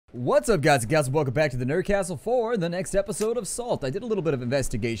What's up, guys and gals? Welcome back to the Nerd Castle for the next episode of Salt. I did a little bit of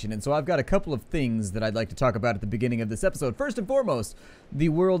investigation, and so I've got a couple of things that I'd like to talk about at the beginning of this episode. First and foremost, the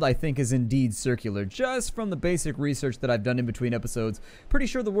world, I think, is indeed circular. Just from the basic research that I've done in between episodes, pretty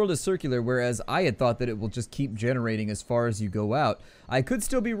sure the world is circular, whereas I had thought that it will just keep generating as far as you go out. I could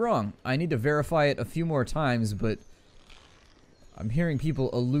still be wrong. I need to verify it a few more times, but I'm hearing people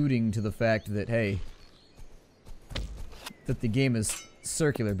alluding to the fact that, hey, that the game is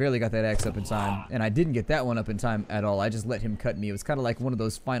circular. Barely got that axe up in time, and I didn't get that one up in time at all. I just let him cut me. It was kind of like one of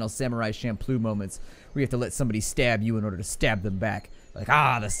those final Samurai Champloo moments where you have to let somebody stab you in order to stab them back. Like,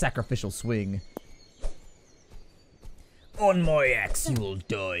 the sacrificial swing. On my axe you'll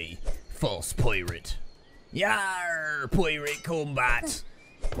die, false pirate. Yar, pirate combat.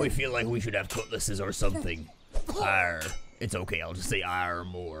 I feel like we should have cutlasses or something. Arr, it's okay, I'll just say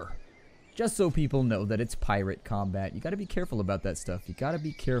ARRRmore. Just so people know that it's pirate combat. You gotta be careful about that stuff. You gotta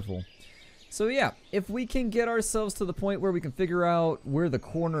be careful. So yeah, if we can get ourselves to the point where we can figure out where the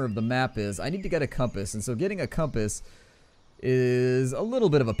corner of the map is, I need to get a compass. And so getting a compass is a little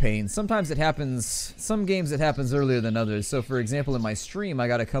bit of a pain. Sometimes it happens, some games it happens earlier than others. So for example, in my stream, I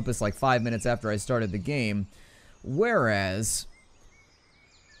got a compass like 5 minutes after I started the game. Whereas,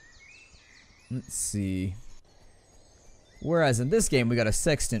 let's see. Whereas in this game, we got a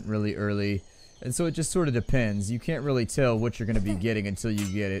sextant really early, and so it just sort of depends. You can't really tell what you're going to be getting until you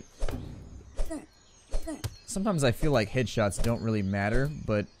get it. Sometimes I feel like headshots don't really matter,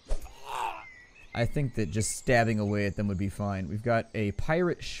 but I think that just stabbing away at them would be fine. We've got a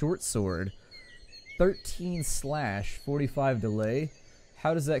pirate short sword, 13 slash, 45 delay.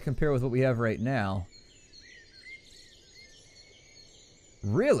 How does that compare with what we have right now?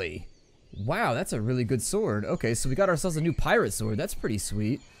 Really? Wow, that's a really good sword. Okay, so we got ourselves a new pirate sword. That's pretty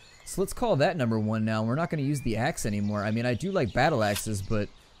sweet. So let's call that number 1 now. We're not going to use the axe anymore. I mean, I do like battle axes, but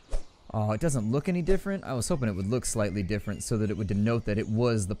it doesn't look any different. I was hoping it would look slightly different so that it would denote that it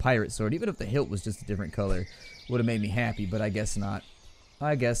was the pirate sword. Even if the hilt was just a different color, would have made me happy, but I guess not.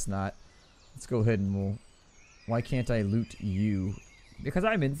 I guess not. Let's go ahead and why can't I loot you? Because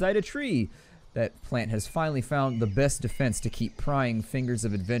I'm inside a tree. That plant has finally found the best defense to keep prying fingers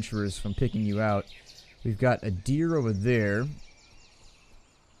of adventurers from picking you out. We've got a deer over there.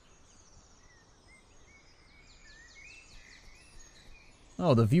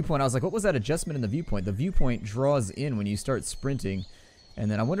 Oh, the viewpoint. I was like, what was that adjustment in the viewpoint? The viewpoint draws in when you start sprinting. And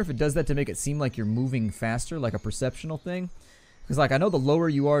then I wonder if it does that to make it seem like you're moving faster, like a perceptional thing. Because, like, I know the lower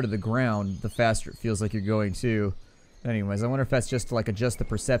you are to the ground, the faster it feels like you're going too. Anyways, I wonder if that's just to, like, adjust the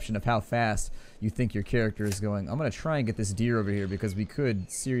perception of how fast you think your character is going. I'm going to try and get this deer over here because we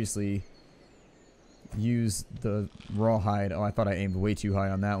could seriously use the rawhide. Oh, I thought I aimed way too high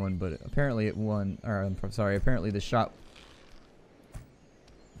on that one, but apparently it won. Or, I'm sorry, apparently the shot...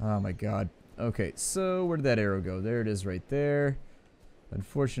 Oh my god. Okay, so where did that arrow go? There it is right there.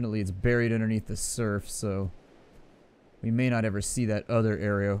 Unfortunately, it's buried underneath the surf, so we may not ever see that other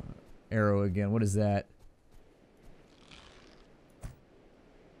arrow again. What is that?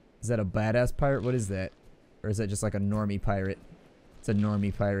 Is that a badass pirate? What is that? Or is that just like a normie pirate? It's a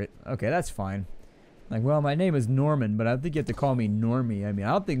normie pirate. Okay, that's fine. Like, well, my name is Norman, but I think you have to call me Normie. I mean,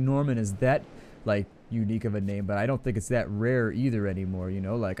 I don't think Norman is that, like, unique of a name, but I don't think it's that rare either anymore, you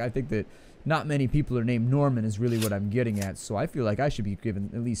know? Like, I think that not many people are named Norman is really what I'm getting at, so I feel like I should be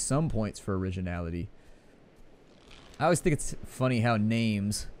given at least some points for originality. I always think it's funny how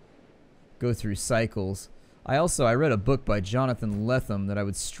names go through cycles. I read a book by Jonathan Lethem that I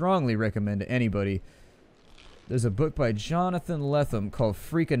would strongly recommend to anybody. There's a book by Jonathan Lethem called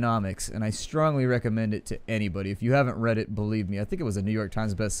Freakonomics, and I strongly recommend it to anybody. If you haven't read it, believe me. I think it was a New York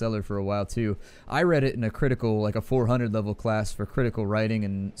Times bestseller for a while, too. I read it in a critical, like a 400 level class for critical writing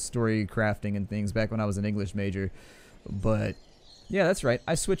and story crafting and things back when I was an English major. But yeah, that's right.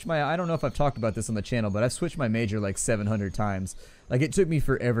 I don't know if I've talked about this on the channel, but I've switched my major like 700 times. Like, it took me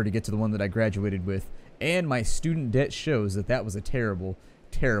forever to get to the one that I graduated with. And my student debt shows that that was a terrible,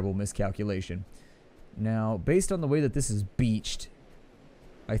 terrible miscalculation. Now, based on the way that this is beached,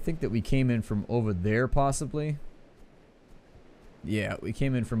 I think that we came in from over there, possibly. Yeah, we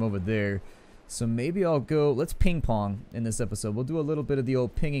came in from over there. So maybe I'll go... Let's ping pong in this episode. We'll do a little bit of the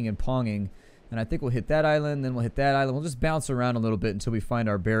old pinging and ponging. And I think we'll hit that island, then we'll hit that island. We'll just bounce around a little bit until we find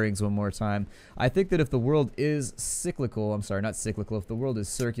our bearings one more time. I think that if the world is cyclical... I'm sorry, not cyclical. If the world is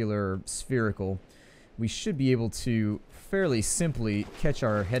circular or spherical, we should be able to fairly simply catch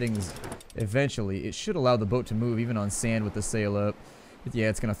our headings eventually. It should allow the boat to move even on sand with the sail up. But yeah,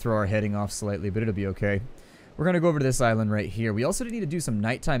 it's going to throw our heading off slightly, but it'll be okay. we're going to go over to this island right here. We also need to do some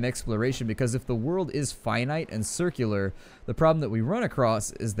nighttime exploration because if the world is finite and circular, the problem that we run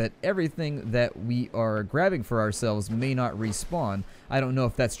across is that everything that we are grabbing for ourselves may not respawn. I don't know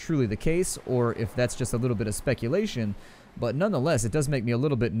if that's truly the case or if that's just a little bit of speculation, but nonetheless, it does make me a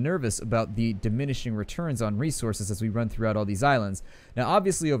little bit nervous about the diminishing returns on resources as we run throughout all these islands. Now,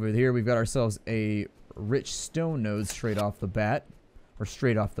 obviously over here, we've got ourselves a rich stone node straight off the bat, or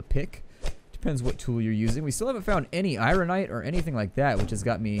straight off the pick. Depends what tool you're using. We still haven't found any ironite or anything like that, which has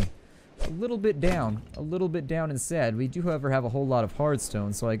got me a little bit down and sad. We do, however, have a whole lot of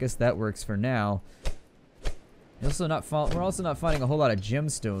hardstone, so I guess that works for now. We're also not finding a whole lot of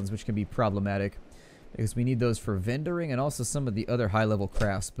gemstones, which can be problematic because we need those for vendoring and also some of the other high-level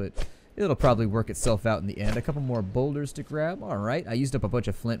crafts, but it'll probably work itself out in the end. A couple more boulders to grab. All right, I used up a bunch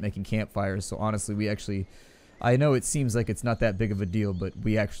of flint making campfires, so honestly, we actually... I know it seems like it's not that big of a deal, but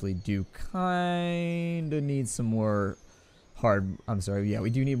we actually do kind of need some more we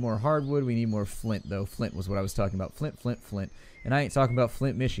do need more hardwood. We need more flint, though. Flint was what I was talking about. Flint. And I ain't talking about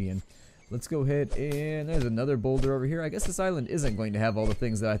Flint, Michigan. Let's go ahead and there's another boulder over here. I guess this island isn't going to have all the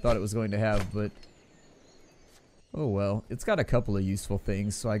things that I thought it was going to have, but oh well. It's got a couple of useful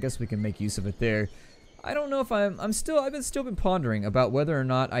things, so I guess we can make use of it there. I don't know if I've still been pondering about whether or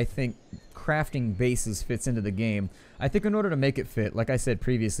not I think crafting bases fits into the game. I think in order to make it fit, like I said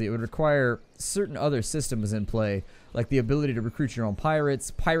previously, it would require certain other systems in play, like the ability to recruit your own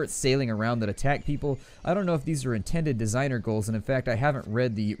pirates sailing around that attack people. I don't know if these are intended designer goals, and in fact, I haven't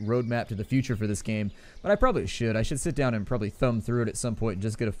read the roadmap to the future for this game, but I probably should. I should sit down and probably thumb through it at some point and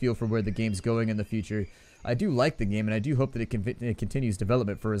just get a feel for where the game's going in the future. I do like the game, and I do hope that it continues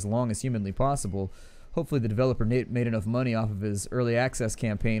development for as long as humanly possible. Hopefully the developer made enough money off of his early access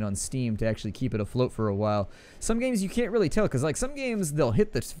campaign on Steam to actually keep it afloat for a while. Some games you can't really tell, because like some games they'll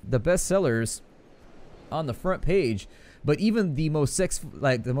hit the best sellers on the front page, but even the most successful,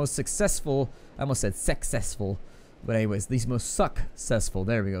 I almost said successful, but anyways, these most successful,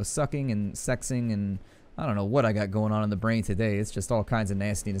 there we go, sucking and sexing and I don't know what I got going on in the brain today. It's just all kinds of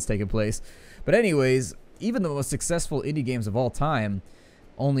nastiness taking place. But anyways, even the most successful indie games of all time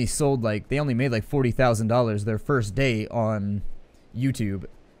only sold they only made like $40,000 their first day on YouTube.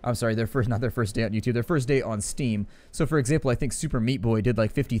 I'm sorry, not their first day on YouTube, their first day on Steam. So for example, I think Super Meat Boy did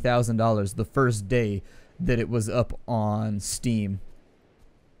like $50,000 the first day that it was up on Steam.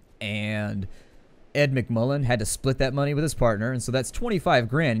 And Ed McMullen had to split that money with his partner, and so that's 25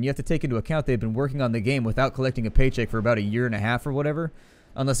 grand, and you have to take into account they've been working on the game without collecting a paycheck for about a year and a half or whatever.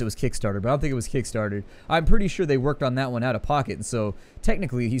 Unless it was Kickstarter, but I don't think it was Kickstarter. I'm pretty sure they worked on that one out of pocket, and so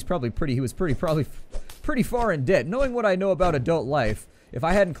technically he was pretty far in debt. Knowing what I know about adult life, if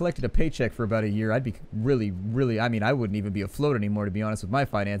I hadn't collected a paycheck for about a year, I'd be really, I mean, I wouldn't even be afloat anymore, to be honest with my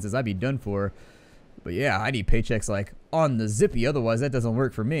finances. I'd be done for. But yeah, I need paychecks like on the zippy, otherwise that doesn't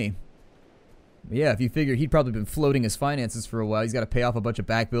work for me. But yeah, if you figure he'd probably been floating his finances for a while, he's got to pay off a bunch of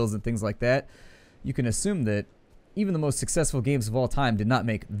back bills and things like that, you can assume that even the most successful games of all time did not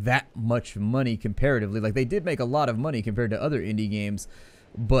make that much money comparatively. Like, they did make a lot of money compared to other indie games,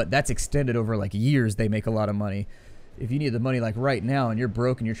 but that's extended over like years. They make a lot of money. If you need the money like right now and you're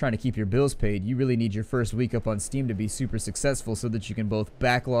broke and you're trying to keep your bills paid, you really need your first week up on Steam to be super successful so that you can both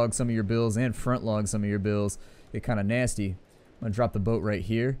backlog some of your bills and front log some of your bills. Get kind of nasty. I'm going to drop the boat right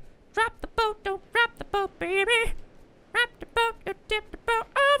here. Drop the boat, don't drop the boat, baby. Drop the boat, don't tip the boat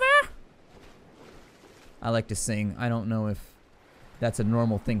over. I like to sing. I don't know if that's a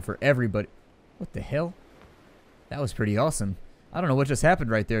normal thing for everybody. What the hell? That was pretty awesome. I don't know what just happened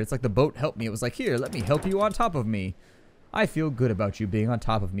right there. It's like the boat helped me. It was like, here, let me help you on top of me. I feel good about you being on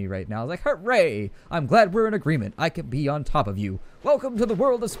top of me right now. I was like, hooray! I'm glad we're in agreement. I can be on top of you. Welcome to the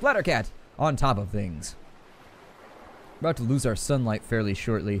world of Splattercat. On top of things. We're about to lose our sunlight fairly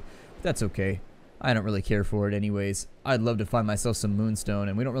shortly. But that's okay. I don't really care for it anyways. I'd love to find myself some moonstone,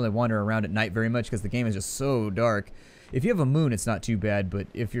 and we don't really wander around at night very much because the game is just so dark. If you have a moon, it's not too bad, but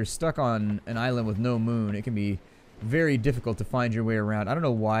if you're stuck on an island with no moon, it can be very difficult to find your way around. I don't know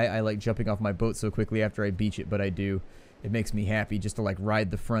why I like jumping off my boat so quickly after I beach it, but I do. It makes me happy just to like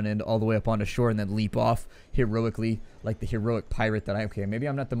ride the front end all the way up onto shore and then leap off heroically, like the heroic pirate that okay, maybe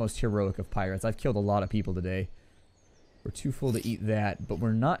I'm not the most heroic of pirates. I've killed a lot of people today. We're too full to eat that, but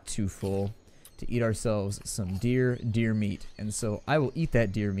we're not too full to eat ourselves some deer meat. And so I will eat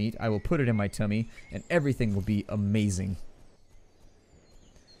that deer meat, I will put it in my tummy, and everything will be amazing.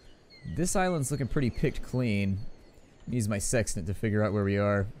 This island's looking pretty picked clean. Use my sextant to figure out where we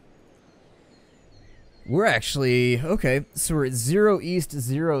are. We're actually, okay, so we're at 0 east,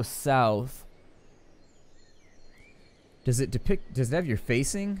 0 south. Does it have your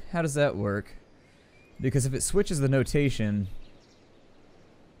facing? How does that work? Because if it switches the notation...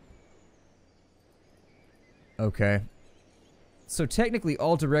 Okay. So technically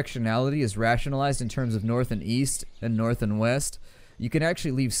all directionality is rationalized in terms of north and east and north and west. You can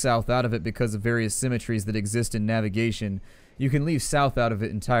actually leave south out of it because of various symmetries that exist in navigation. You can leave south out of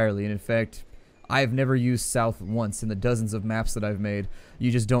it entirely, and in fact, I've never used south once in the dozens of maps that I've made. You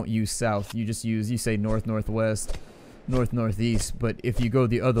just don't use south. You just use, you say north, northwest, north, northeast, but if you go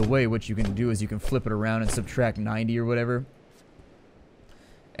the other way, what you can do is you can flip it around and subtract 90 or whatever,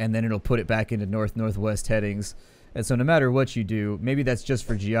 and then it'll put it back into north, northwest headings. And so no matter what you do, maybe that's just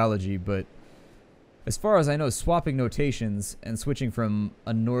for geology, but as far as I know, swapping notations and switching from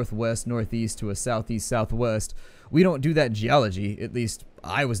a northwest, northeast to a southeast, southwest, we don't do that in geology. At least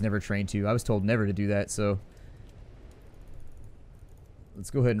I was never trained to. I was told never to do that, so let's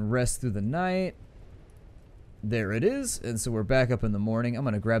go ahead and rest through the night. There it is, and so we're back up in the morning. I'm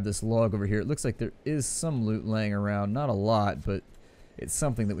going to grab this log over here. It looks like there is some loot laying around. Not a lot, but it's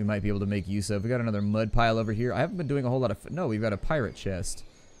something that we might be able to make use of. We got another mud pile over here. I haven't been doing a whole lot of... No, we've got a pirate chest.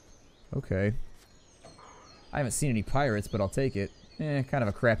 Okay. I haven't seen any pirates, but I'll take it. Kind of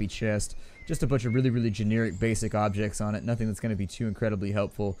a crappy chest. Just a bunch of really, really generic, basic objects on it. Nothing that's going to be too incredibly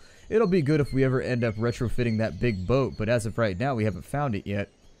helpful. It'll be good if we ever end up retrofitting that big boat, but as of right now, we haven't found it yet.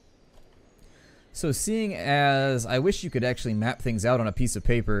 So seeing as... I wish you could actually map things out on a piece of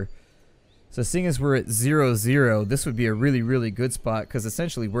paper. So seeing as we're at 0, 0, this would be a really, really good spot, because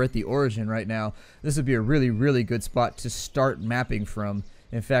essentially we're at the origin right now. This would be a really, really good spot to start mapping from.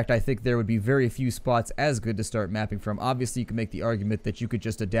 In fact, I think there would be very few spots as good to start mapping from. Obviously, you can make the argument that you could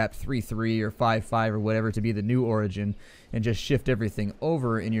just adapt 3.3 or 5.5 or whatever to be the new origin and just shift everything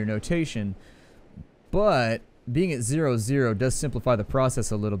over in your notation. But being at 0, 0 does simplify the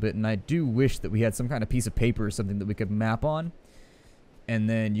process a little bit, and I do wish that we had some kind of piece of paper or something that we could map on. And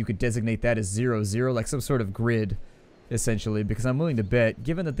then you could designate that as 0, 0, like some sort of grid, essentially, because I'm willing to bet,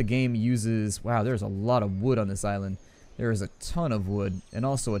 given that the game uses... Wow, there's a lot of wood on this island. There is a ton of wood, and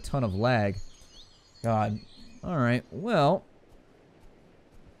also a ton of lag. God. Alright, well...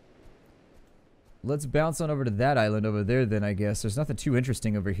 let's bounce on over to that island over there then, I guess. There's nothing too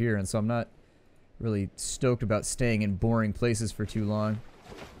interesting over here, and so I'm not really stoked about staying in boring places for too long.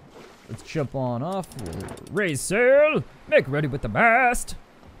 Let's jump on off. Raise sail! Make ready with the mast!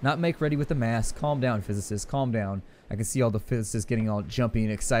 Not make ready with the mast. Calm down, physicists. Calm down. I can see all the physicists getting all jumpy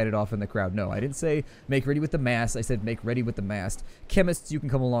and excited off in the crowd. No, I didn't say make ready with the mast. I said make ready with the mast. Chemists, you can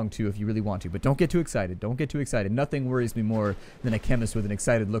come along too if you really want to, but don't get too excited. Don't get too excited. Nothing worries me more than a chemist with an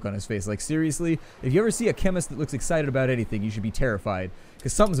excited look on his face. Like, seriously, if you ever see a chemist that looks excited about anything, you should be terrified,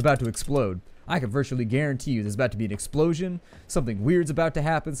 because something's about to explode. I can virtually guarantee you there's about to be an explosion. Something weird's about to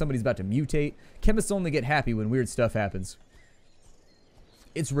happen. Somebody's about to mutate. Chemists only get happy when weird stuff happens.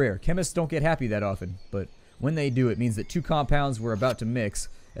 It's rare. Chemists don't get happy that often, but when they do, it means that two compounds were about to mix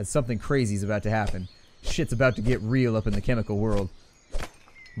and something crazy is about to happen. Shit's about to get real up in the chemical world.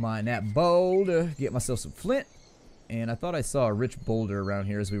 Mine that boulder. Get myself some flint. And I thought I saw a rich boulder around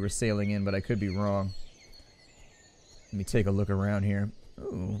here as we were sailing in, but I could be wrong. Let me take a look around here.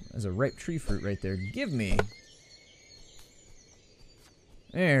 Ooh, there's a ripe tree fruit right there. Give me.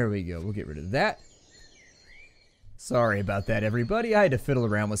 There we go. We'll get rid of that. Sorry about that, everybody. I had to fiddle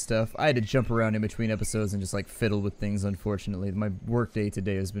around with stuff. I had to jump around in between episodes and just like fiddle with things, unfortunately. My work day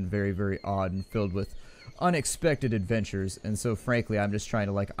today has been very, very odd and filled with unexpected adventures. And so, frankly, I'm just trying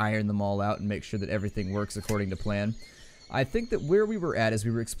to like iron them all out and make sure that everything works according to plan. I think that where we were at as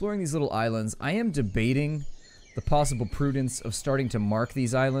we were exploring these little islands, I am debating the possible prudence of starting to mark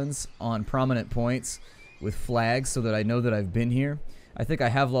these islands on prominent points with flags so that I know that I've been here. I think I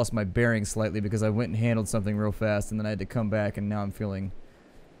have lost my bearings slightly because I went and handled something real fast and then I had to come back and now I'm feeling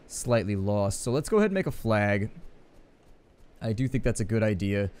slightly lost. So let's go ahead and make a flag. I do think that's a good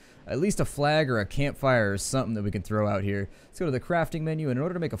idea. At least a flag or a campfire or something that we can throw out here. Let's go to the crafting menu, and in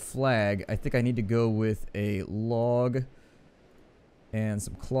order to make a flag, I think I need to go with a log and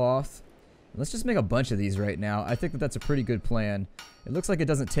some cloth. Let's just make a bunch of these right now. I think that that's a pretty good plan. It looks like it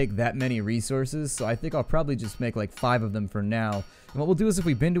doesn't take that many resources, so I think I'll probably just make like 5 of them for now. And what we'll do is if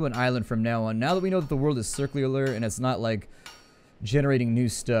we've been to an island from now on, now that we know that the world is circular and it's not like generating new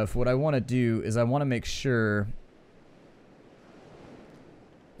stuff, what I want to do is I want to make sure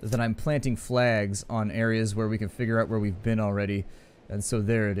that I'm planting flags on areas where we can figure out where we've been already. And so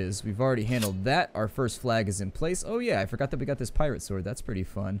there it is. We've already handled that. Our first flag is in place. Oh yeah, I forgot that we got this pirate sword. That's pretty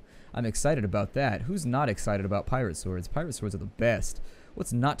fun. I'm excited about that. Who's not excited about pirate swords? Pirate swords are the best.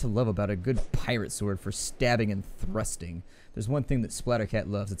 What's not to love about a good pirate sword for stabbing and thrusting? There's one thing that Splattercat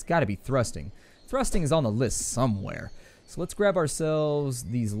loves. It's got to be thrusting. Thrusting is on the list somewhere. So let's grab ourselves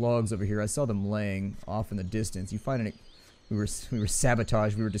these logs over here. I saw them laying off in the distance. You find it. We were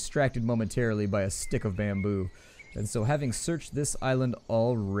sabotaged. We were distracted momentarily by a stick of bamboo. And so having searched this island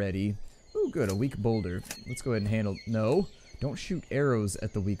already... Ooh, good, a weak boulder. Let's go ahead and handle... No, don't shoot arrows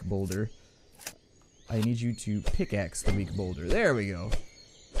at the weak boulder. I need you to pickaxe the weak boulder. There we go.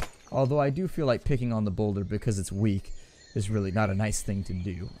 Although I do feel like picking on the boulder because it's weak is really not a nice thing to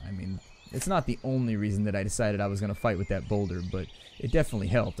do. I mean, it's not the only reason that I decided I was going to fight with that boulder, but it definitely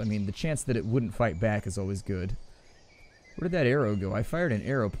helped. I mean, the chance that it wouldn't fight back is always good. Where did that arrow go? I fired an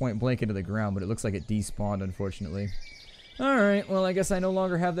arrow point blank into the ground, but it looks like it despawned, unfortunately. Alright, well, I guess I no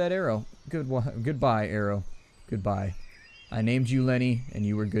longer have that arrow. Goodbye, arrow. Goodbye. I named you Lenny, and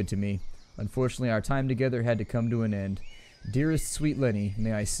you were good to me. Unfortunately, our time together had to come to an end. Dearest sweet Lenny,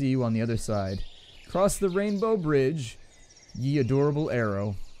 may I see you on the other side. Cross the rainbow bridge, ye adorable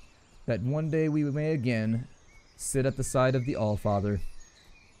arrow, that one day we may again sit at the side of the Allfather.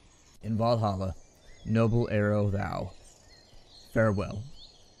 In Valhalla, noble arrow thou. Farewell.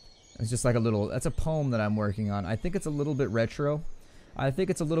 It's just like a little... That's a poem that I'm working on. I think it's a little bit retro. I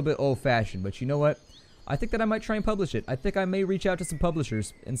think it's a little bit old-fashioned, but you know what? I think that I might try and publish it. I think I may reach out to some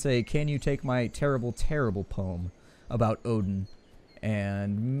publishers and say, can you take my terrible, terrible poem about Odin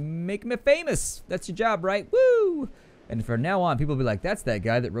and make me famous? That's your job, right? Woo! And from now on, people will be like, that's that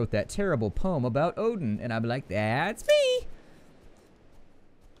guy that wrote that terrible poem about Odin. And I'll be like, that's me!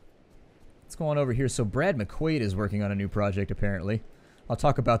 What's going on over here? So Brad McQuaid is working on a new project, apparently. I'll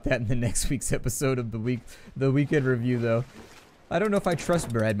talk about that in the next week's episode of the weekend review, though. I don't know if I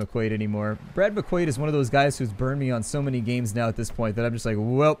trust Brad McQuaid anymore. Brad McQuaid is one of those guys who's burned me on so many games now at this point that I'm just like,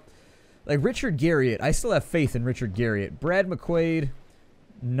 well, like Richard Garriott. I still have faith in Richard Garriott. Brad McQuaid,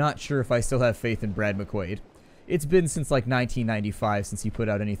 not sure if I still have faith in Brad McQuaid. It's been since like 1995 since he put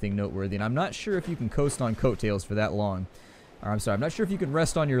out anything noteworthy, and I'm not sure if you can coast on coattails for that long. Or, I'm sorry, I'm not sure if you can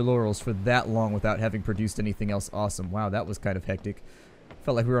rest on your laurels for that long without having produced anything else awesome. Wow, that was kind of hectic.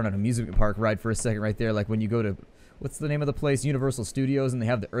 Felt like we were on an amusement park ride for a second right there, like when you go to, what's the name of the place? Universal Studios, and they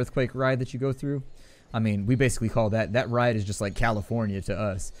have the earthquake ride that you go through. I mean, we basically call that ride is just like California to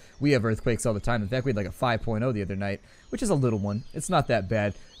us. We have earthquakes all the time. In fact, we had like a 5.0 the other night, which is a little one. It's not that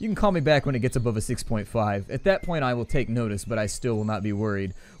bad. You can call me back when it gets above a 6.5. At that point, I will take notice, but I still will not be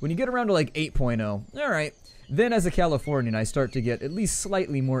worried. When you get around to like 8.0, all right. Then as a Californian, I start to get at least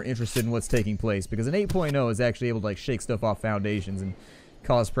slightly more interested in what's taking place, because an 8.0 is actually able to like shake stuff off foundations and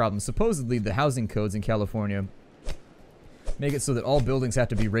cause problems. Supposedly, the housing codes in California make it so that all buildings have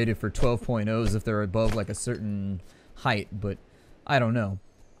to be rated for 12.0s if they're above like a certain height, but I don't know.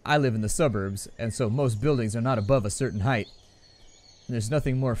 I live in the suburbs, and so most buildings are not above a certain height. And there's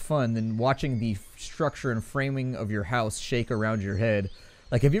nothing more fun than watching the structure and framing of your house shake around your head.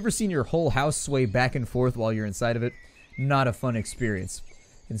 Like, have you ever seen your whole house sway back and forth while you're inside of it? Not a fun experience.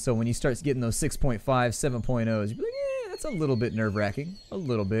 And so when you start getting those 6.5, 7.0s, you're like, yeah, that's a little bit nerve-wracking. A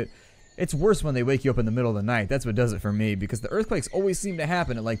little bit. It's worse when they wake you up in the middle of the night. That's what does it for me, because the earthquakes always seem to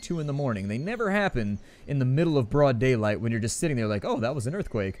happen at like 2 in the morning. They never happen in the middle of broad daylight when you're just sitting there like, oh, that was an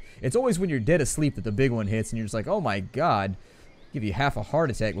earthquake. It's always when you're dead asleep that the big one hits, and you're just like, oh my god. Give you half a heart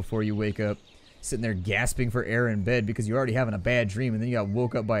attack before you wake up. Sitting there gasping for air in bed because you're already having a bad dream, and then you got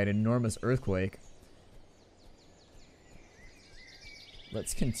woke up by an enormous earthquake.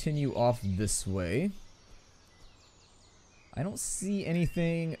 Let's continue off this way. I don't see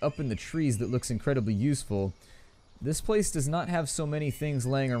anything up in the trees that looks incredibly useful. This place does not have so many things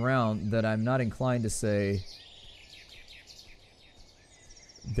laying around that I'm not inclined to say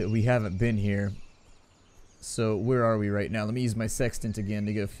that we haven't been here. So where are we right now? Let me use my sextant again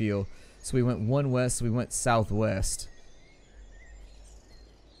to get a feel. So we went 1 west, we went southwest,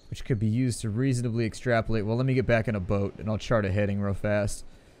 which could be used to reasonably extrapolate. Well, let me get back in a boat, and I'll chart a heading real fast.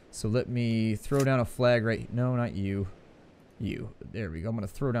 So let me throw down a flag right... No, not you. You. There we go. I'm going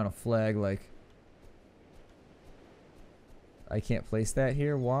to throw down a flag like... I can't place that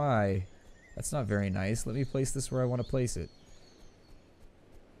here? Why? That's not very nice. Let me place this where I want to place it.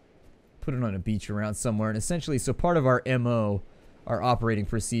 Put it on a beach around somewhere. And essentially, so part of our MO... Our operating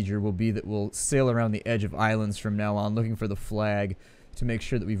procedure will be that we'll sail around the edge of islands from now on, looking for the flag to make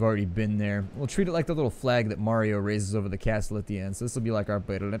sure that we've already been there. We'll treat it like the little flag that Mario raises over the castle at the end. So this will be like our...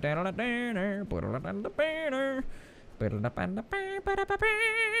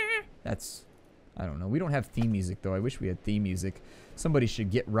 That's... I don't know. We don't have theme music, though. I wish we had theme music. Somebody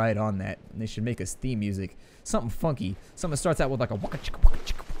should get right on that, and they should make us theme music. Something funky. Something that starts out with like a...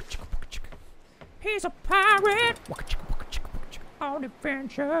 He's a pirate. On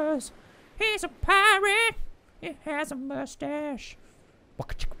adventures. He's a pirate. He has a mustache.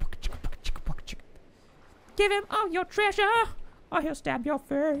 give him all your treasure, or he'll stab your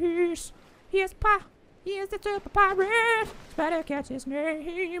face. He is the super pirate. Better catch his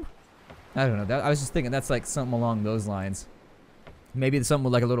name. I don't know. I was just thinking that's like something along those lines. Maybe it's something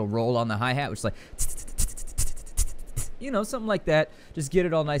with like a little roll on the hi-hat, which is like, you know, something like that. Just get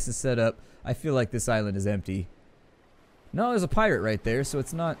it all nice and set up. I feel like this island is empty. No, there's a pirate right there, so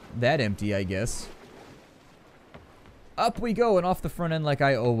it's not that empty, I guess. Up we go and off the front end like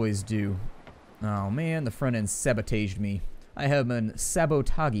I always do. Oh man, the front end sabotaged me. I have been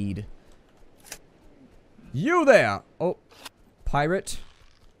sabotaged. You there! Oh, pirate.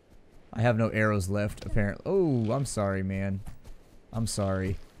 I have no arrows left, apparently. Oh, I'm sorry, man. I'm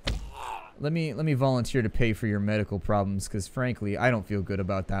sorry. Let me volunteer to pay for your medical problems, because frankly, I don't feel good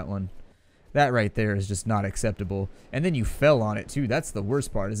about that one. That right there is just not acceptable. And then you fell on it too. That's the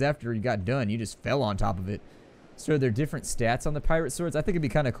worst part, is after you got done, you just fell on top of it. So are there different stats on the pirate swords? I think it'd be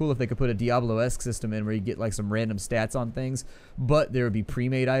kind of cool if they could put a Diablo-esque system in where you get like some random stats on things, but there would be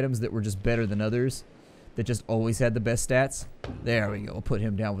pre-made items that were just better than others, that just always had the best stats. There we go. We'll put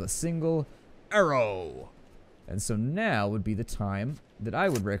him down with a single arrow. And so now would be the time that I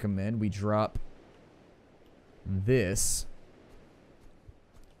would recommend we drop this.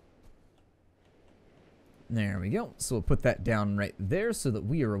 There we go. So we'll put that down right there so that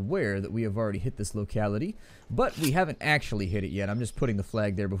we are aware that we have already hit this locality, but we haven't actually hit it yet. I'm just putting the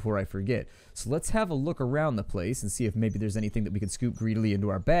flag there before I forget. So let's have a look around the place and see if maybe there's anything that we can scoop greedily into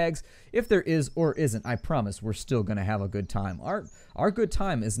our bags. If there is or isn't, I promise we're still going to have a good time. Our good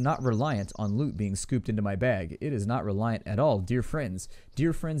time is not reliant on loot being scooped into my bag. It is not reliant at all, dear friends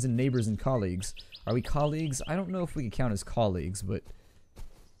and neighbors and colleagues. Are we colleagues? I don't know if we can count as colleagues, but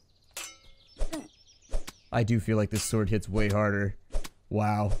I do feel like this sword hits way harder.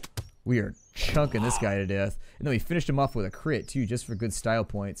 Wow. We are chunking this guy to death. And then we finished him off with a crit, too, just for good style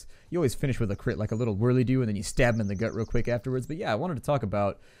points. You always finish with a crit, like a little whirly-do, and then you stab him in the gut real quick afterwards. But yeah, I wanted to talk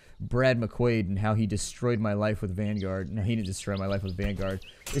about Brad McQuaid and how he destroyed my life with Vanguard. No, he didn't destroy my life with Vanguard.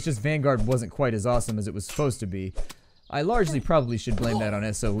 It's just Vanguard wasn't quite as awesome as it was supposed to be. I largely probably should blame that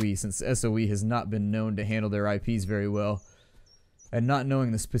on SOE, since SOE has not been known to handle their IPs very well. And not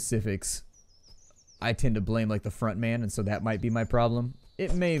knowing the specifics, I tend to blame like the front man, and so that might be my problem.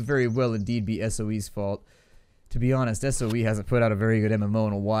 It may very well indeed be SOE's fault. To be honest, SOE hasn't put out a very good MMO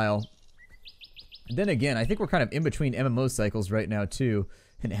in a while. And then again, I think we're kind of in between MMO cycles right now too.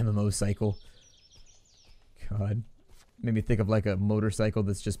 An MMO cycle. God. Made me think of like a motorcycle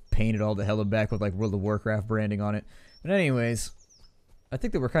that's just painted all the hell back with like World of Warcraft branding on it. But anyways, I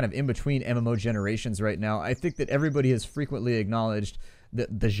think that we're kind of in between MMO generations right now. I think that everybody has frequently acknowledged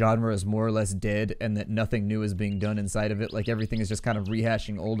that the genre is more or less dead and that nothing new is being done inside of it. Like everything is just kind of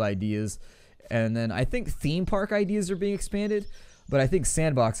rehashing old ideas. And then I think theme park ideas are being expanded, but I think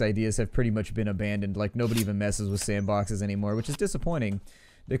sandbox ideas have pretty much been abandoned. Like nobody even messes with sandboxes anymore, which is disappointing.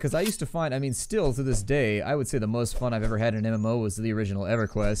 Because I used to find, I mean, still to this day, I would say the most fun I've ever had in an MMO was the original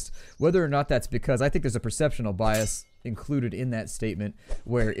EverQuest. Whether or not that's because, I think there's a perceptional bias included in that statement,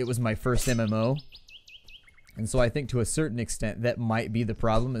 where it was my first MMO. And so I think to a certain extent that might be the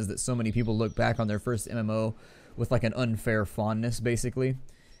problem, is that so many people look back on their first MMO with like an unfair fondness, basically.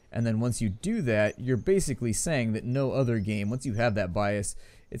 And then once you do that, you're basically saying that no other game, once you have that bias,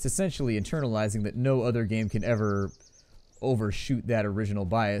 it's essentially internalizing that no other game can ever overshoot that original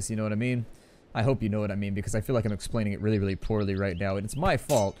bias, you know what I mean? I hope you know what I mean, because I feel like I'm explaining it really, really poorly right now, and it's my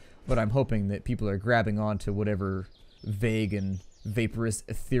fault, but I'm hoping that people are grabbing on to whatever vague and vaporous,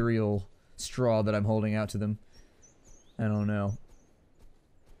 ethereal straw that I'm holding out to them. I don't know.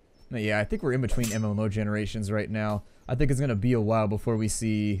 But yeah, I think we're in between MMO generations right now. I think it's going to be a while before we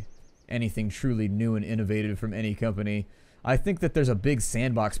see anything truly new and innovative from any company. I think that there's a big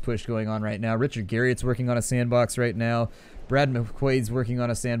sandbox push going on right now. Richard Garriott's working on a sandbox right now. Brad McQuaid's working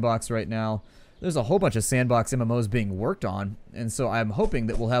on a sandbox right now. There's a whole bunch of sandbox MMOs being worked on, and so I'm hoping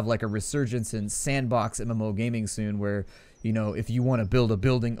that we'll have like a resurgence in sandbox MMO gaming soon, where, you know, if you want to build a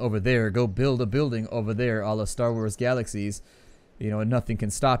building over there, go build a building over there, a la Star Wars Galaxies. You know, and nothing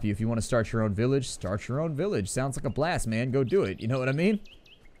can stop you. If you want to start your own village, start your own village. Sounds like a blast, man. Go do it. You know what I mean?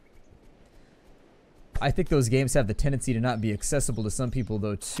 I think those games have the tendency to not be accessible to some people,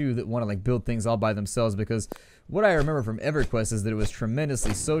 though, too, that want to like build things all by themselves, because what I remember from EverQuest is that it was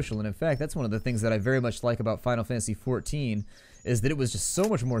tremendously social, and in fact, that's one of the things that I very much like about Final Fantasy XIV, is that it was just so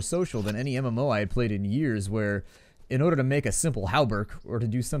much more social than any MMO I had played in years, where in order to make a simple Halberg, or to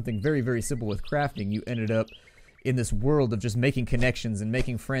do something very, very simple with crafting, you ended up in this world of just making connections and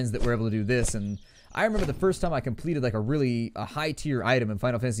making friends that were able to do this. And I remember the first time I completed like a high tier item in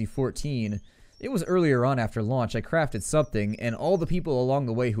Final Fantasy XIV, it was earlier on after launch. I crafted something, and all the people along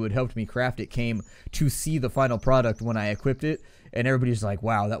the way who had helped me craft it came to see the final product when I equipped it, and everybody's like,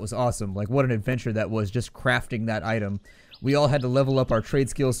 wow, that was awesome. Like, what an adventure that was, just crafting that item. We all had to level up our trade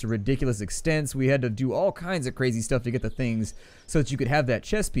skills to ridiculous extents. We had to do all kinds of crazy stuff to get the things so that you could have that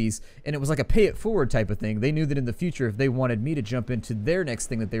chess piece, and it was like a pay it forward type of thing. They knew that in the future, if they wanted me to jump into their next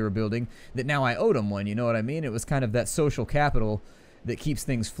thing that they were building, that now I owed them one, you know what I mean? It was kind of that social capital that keeps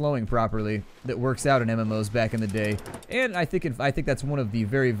things flowing properly, that works out in MMOs back in the day. And I think that's one of the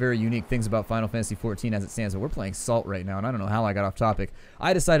very, very unique things about Final Fantasy XIV as it stands. But we're playing Salt right now, and I don't know how I got off topic.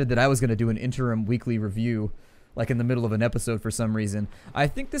 I decided that I was going to do an interim weekly review, like in the middle of an episode for some reason. I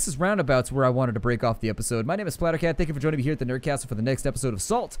think this is roundabouts where I wanted to break off the episode. My name is Splattercat. Thank you for joining me here at the Nerdcastle for the next episode of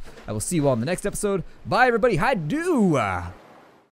Salt. I will see you all in the next episode. Bye, everybody. Hi-do!